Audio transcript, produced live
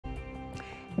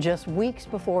Just weeks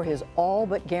before his all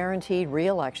but guaranteed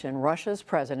re-election, Russia's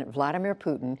President Vladimir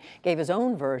Putin gave his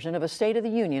own version of a State of the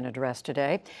Union address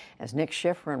today. As Nick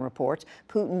Schifrin reports,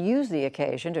 Putin used the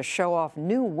occasion to show off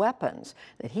new weapons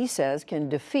that he says can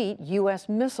defeat U.S.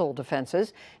 missile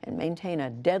defenses and maintain a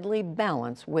deadly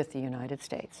balance with the United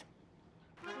States.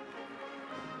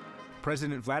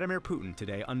 President Vladimir Putin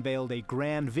today unveiled a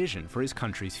grand vision for his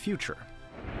country's future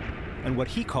and what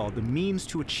he called the means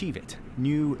to achieve it,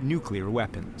 new nuclear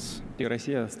weapons.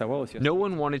 No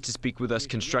one wanted to speak with us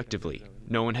constructively.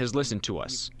 No one has listened to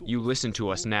us. You listen to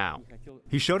us now.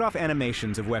 He showed off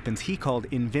animations of weapons he called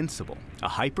invincible, a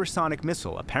hypersonic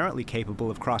missile apparently capable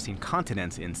of crossing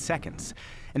continents in seconds,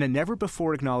 and a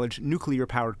never-before-acknowledged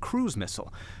nuclear-powered cruise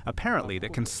missile, apparently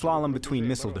that can slalom between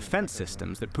missile defense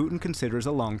systems that Putin considers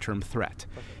a long-term threat.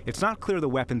 It's not clear the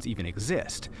weapons even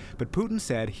exist, but Putin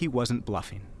said he wasn't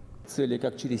bluffing.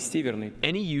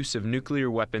 Any use of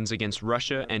nuclear weapons against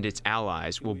Russia and its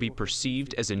allies will be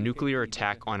perceived as a nuclear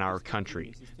attack on our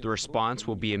country. The response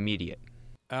will be immediate.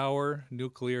 Our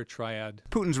nuclear triad.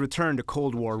 Putin's return to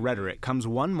Cold War rhetoric comes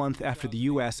 1 month after the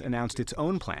U.S. announced its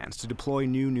own plans to deploy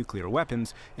new nuclear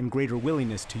weapons and greater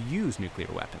willingness to use nuclear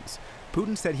weapons.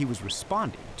 Putin said he was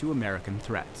responding to American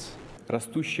threats.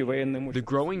 The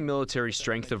growing military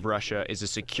strength of Russia is a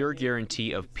secure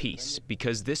guarantee of peace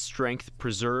because this strength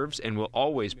preserves and will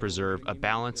always preserve a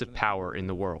balance of power in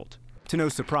the world. To no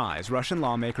surprise, Russian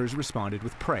lawmakers responded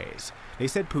with praise. They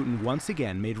said Putin once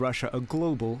again made Russia a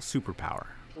global superpower.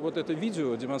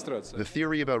 The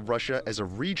theory about Russia as a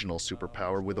regional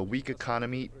superpower with a weak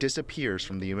economy disappears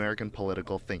from the American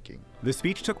political thinking. The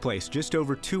speech took place just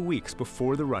over 2 weeks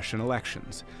before the Russian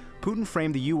elections. Putin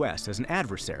framed the U.S. as an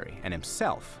adversary and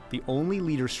himself the only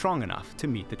leader strong enough to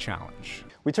meet the challenge.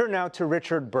 We turn now to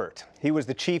Richard Burt. He was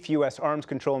the chief U.S. arms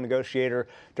control negotiator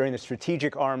during the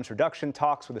strategic arms reduction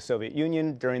talks with the Soviet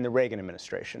Union during the Reagan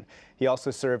administration. He also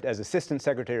served as Assistant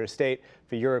Secretary of State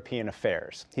for European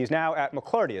Affairs. He's now at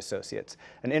McClarty Associates,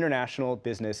 an international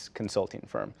business consulting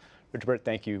firm. Richard Burt,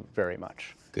 thank you very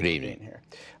much. Good evening. Here.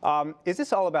 Is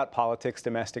this all about politics,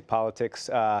 domestic politics?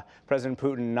 President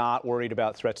Putin not worried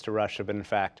about threats to Russia, but in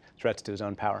fact, threats to his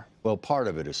own power? Well, part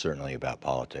of it is certainly about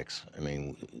politics. I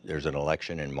mean, there's an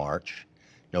election in March.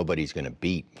 Nobody's going to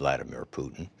beat Vladimir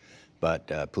Putin, but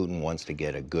Putin wants to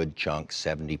get a good chunk,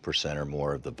 70% or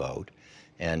more of the vote.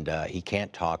 And he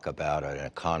can't talk about an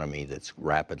economy that's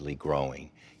rapidly growing.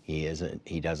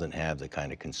 He doesn't have the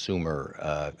kind of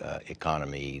consumer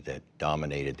economy that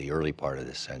dominated the early part of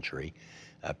this century.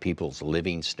 People's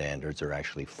living standards are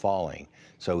actually falling.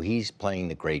 So he's playing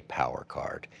the great power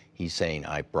card. He's saying,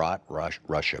 I brought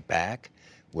Russia back.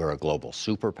 We're a global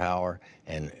superpower,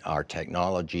 and our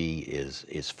technology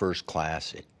is first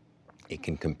class. It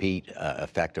can compete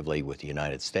effectively with the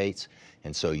United States,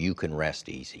 and so you can rest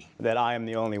easy. That I am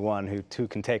the only one who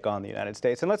can take on the United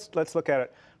States. And let's look at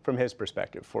it from his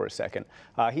perspective for a second.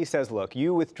 He says, look,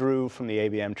 you withdrew from the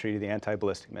ABM treaty, the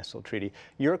anti-ballistic missile treaty.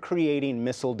 You're creating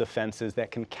missile defenses that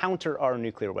can counter our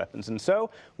nuclear weapons, and so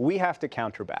we have to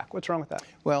counter back. What's wrong with that?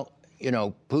 Well, you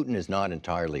know, Putin is not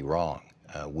entirely wrong.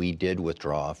 We did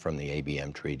withdraw from the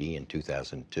ABM treaty in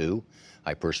 2002.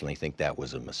 I personally think that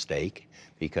was a mistake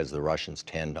because the Russians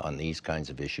tend on these kinds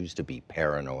of issues to be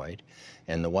paranoid.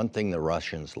 And the one thing the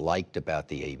Russians liked about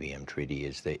the ABM treaty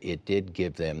is that it did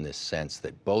give them this sense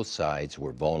that both sides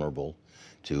were vulnerable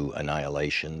to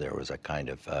annihilation. There was a kind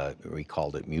of, we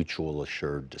called it mutual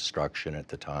assured destruction at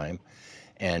the time.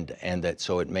 And that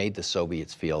so it made the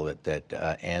Soviets feel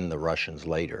that and the Russians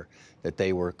later, that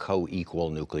they were co-equal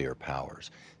nuclear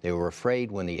powers. They were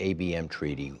afraid when the ABM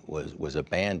treaty was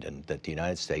abandoned that the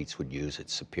United States would use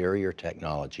its superior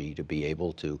technology to be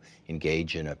able to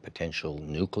engage in a potential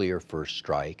nuclear first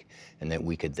strike, and that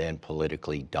we could then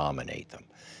politically dominate them.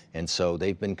 And so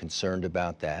they've been concerned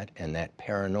about that, and that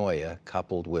paranoia,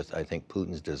 coupled with, I think,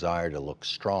 Putin's desire to look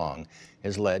strong,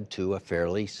 has led to a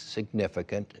fairly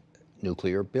significant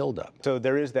nuclear buildup. So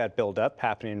there is that buildup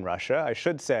happening in Russia. I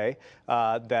should say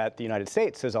that the United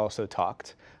States has also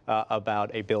talked about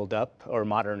a buildup or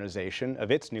modernization of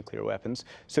its nuclear weapons.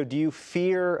 So do you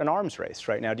fear an arms race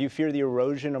right now? Do you fear the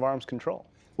erosion of arms control?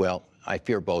 Well, I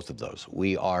fear both of those.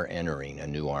 We are entering a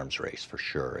new arms race for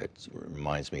sure. It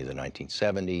reminds me of the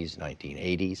 1970s,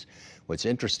 1980s. What's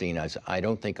interesting is I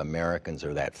don't think Americans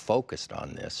are that focused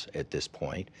on this at this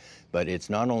point, but it's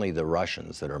not only the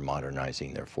Russians that are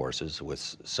modernizing their forces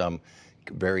with some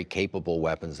very capable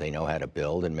weapons they know how to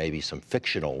build, and maybe some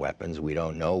fictional weapons we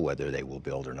don't know whether they will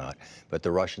build or not. But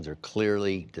the Russians are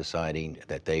clearly deciding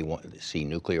that they want to see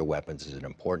nuclear weapons as an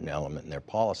important element in their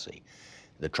policy.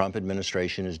 The Trump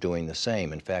administration is doing the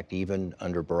same. In fact, even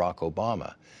under Barack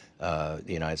Obama,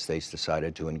 the United States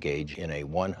decided to engage in a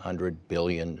 $1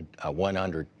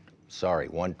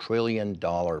 trillion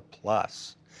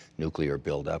plus nuclear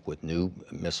buildup with new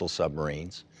missile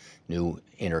submarines, new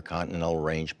intercontinental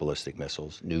range ballistic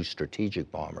missiles, new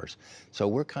strategic bombers. So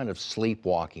we're kind of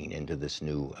sleepwalking into this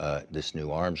new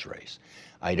arms race.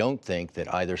 I don't think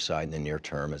that either side in the near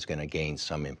term is going to gain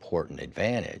some important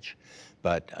advantage.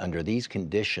 But under these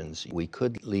conditions, we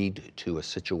could lead to a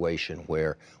situation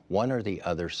where one or the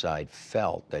other side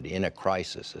felt that in a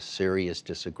crisis, a serious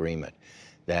disagreement,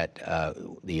 that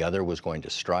the other was going to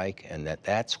strike, and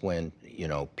that's when, you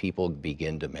know, people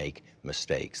begin to make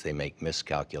mistakes. They make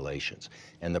miscalculations.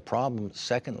 And the problem,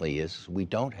 secondly, is we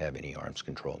don't have any arms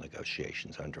control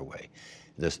negotiations underway.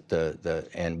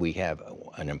 And we have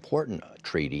an important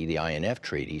treaty, the INF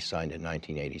Treaty, signed in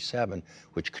 1987,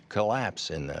 which could collapse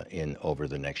over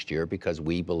the next year because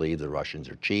we believe the Russians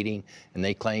are cheating, and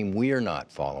they claim we're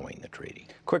not following the treaty.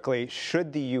 Quickly,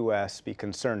 should the U.S. be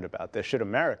concerned about this? Should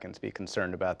Americans be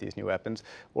concerned about these new weapons?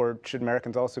 Or should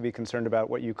Americans also be concerned about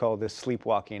what you call this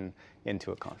sleepwalking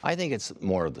into a conflict? I think it's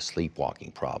more of the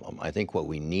sleepwalking problem. I think what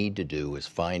we need to do is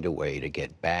find a way to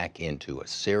get back into a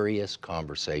serious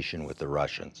conversation with the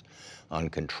Russians on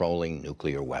controlling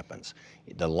nuclear weapons.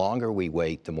 The longer we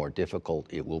wait, the more difficult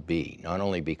it will be, not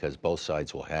only because both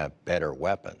sides will have better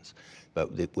weapons, but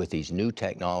with these new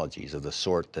technologies of the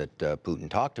sort that Putin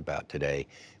talked about today,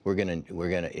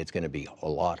 it's going to be a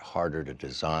lot harder to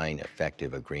design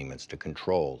effective agreements to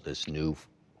control this new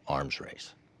arms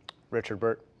race. Richard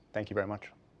Burt, thank you very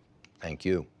much. Thank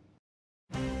you.